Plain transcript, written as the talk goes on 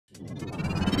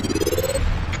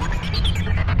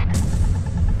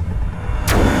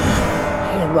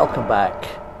And welcome back.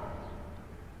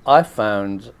 I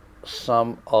found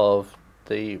some of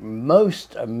the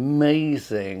most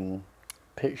amazing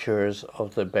pictures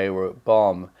of the Beirut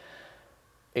bomb,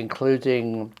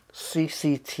 including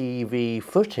CCTV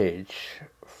footage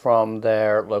from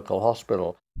their local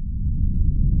hospital.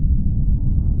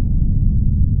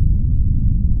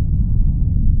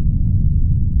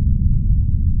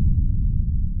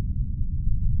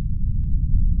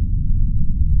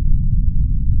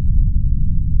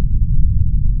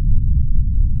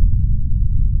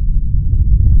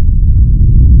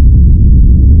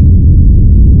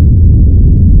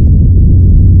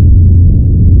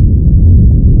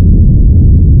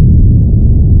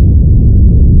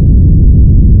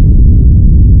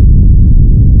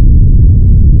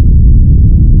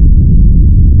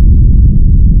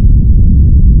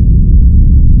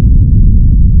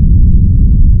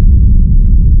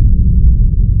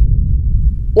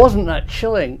 Wasn't that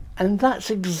chilling? And that's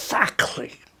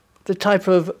exactly the type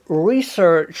of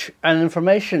research and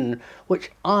information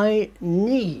which I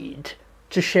need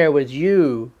to share with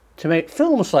you to make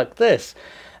films like this.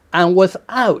 And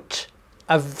without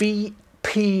a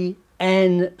VPN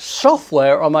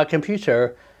software on my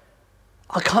computer,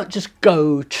 I can't just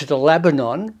go to the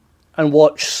Lebanon and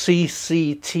watch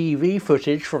CCTV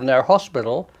footage from their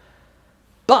hospital.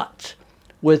 But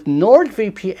with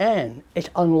NordVPN,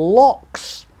 it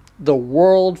unlocks the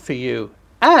world for you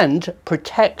and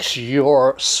protects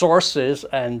your sources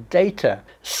and data.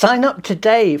 Sign up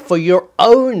today for your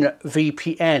own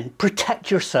VPN.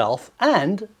 Protect yourself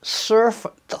and surf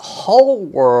the whole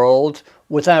world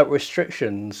without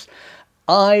restrictions.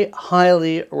 I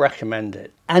highly recommend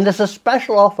it. And as a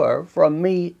special offer from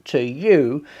me to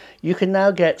you, you can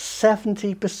now get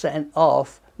 70%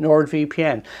 off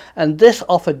NordVPN. And this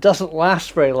offer doesn't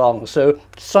last very long, so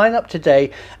sign up today.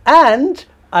 And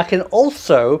I can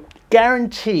also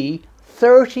guarantee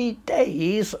 30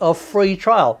 days of free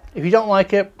trial. If you don't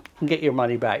like it, you can get your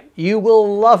money back. You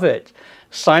will love it.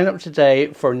 Sign up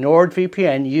today for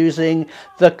NordVPN using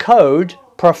the code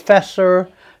Professor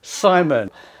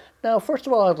Simon. Now, first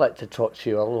of all, I'd like to talk to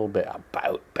you a little bit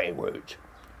about Beirut.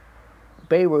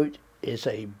 Beirut is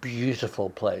a beautiful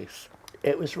place.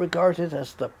 It was regarded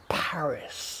as the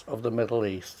Paris of the Middle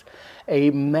East, a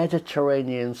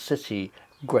Mediterranean city,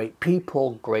 great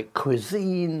people, great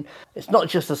cuisine. It's not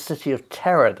just a city of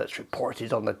terror that's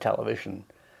reported on the television.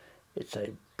 It's a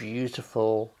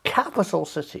beautiful capital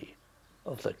city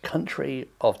of the country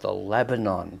of the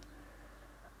Lebanon.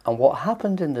 And what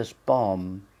happened in this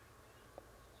bomb,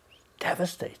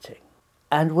 devastating.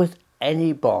 And with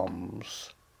any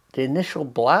bombs, the initial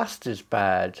blast is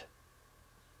bad,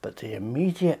 but the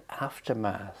immediate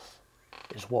aftermath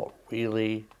is what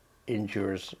really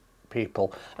injures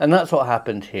people. And that's what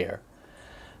happened here.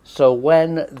 So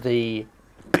when the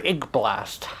big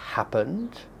blast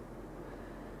happened,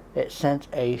 it sent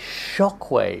a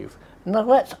shockwave. Now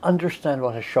let's understand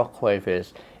what a shockwave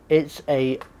is. It's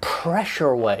a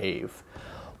pressure wave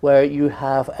where you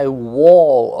have a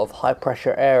wall of high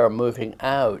pressure air moving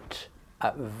out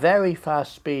at very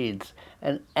fast speeds,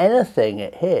 and anything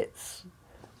it hits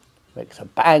makes a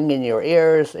bang in your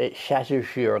ears, it shatters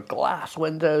your glass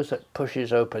windows, it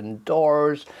pushes open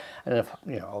doors, and if,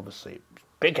 obviously it's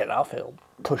big enough, it'll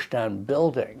push down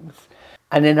buildings.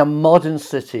 And in a modern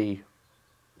city,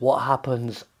 what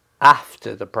happens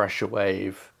after the pressure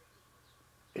wave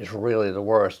is really the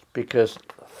worst, because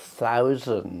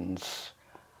thousands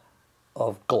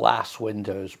of glass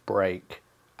windows break.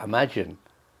 Imagine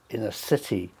in a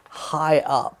city high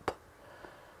up,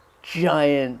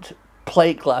 giant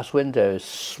plate glass windows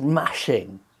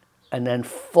smashing and then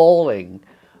falling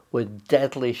with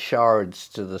deadly shards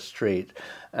to the street.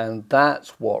 And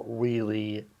that's what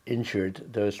really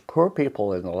injured those poor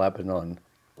people in Lebanon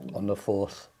on the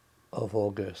 4th of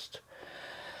August.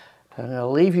 And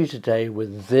I'll leave you today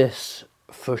with this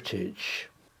footage.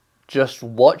 Just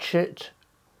watch it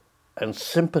and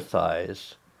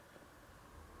sympathize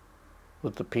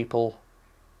with the people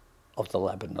of the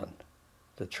Lebanon.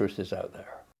 The truth is out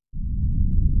there.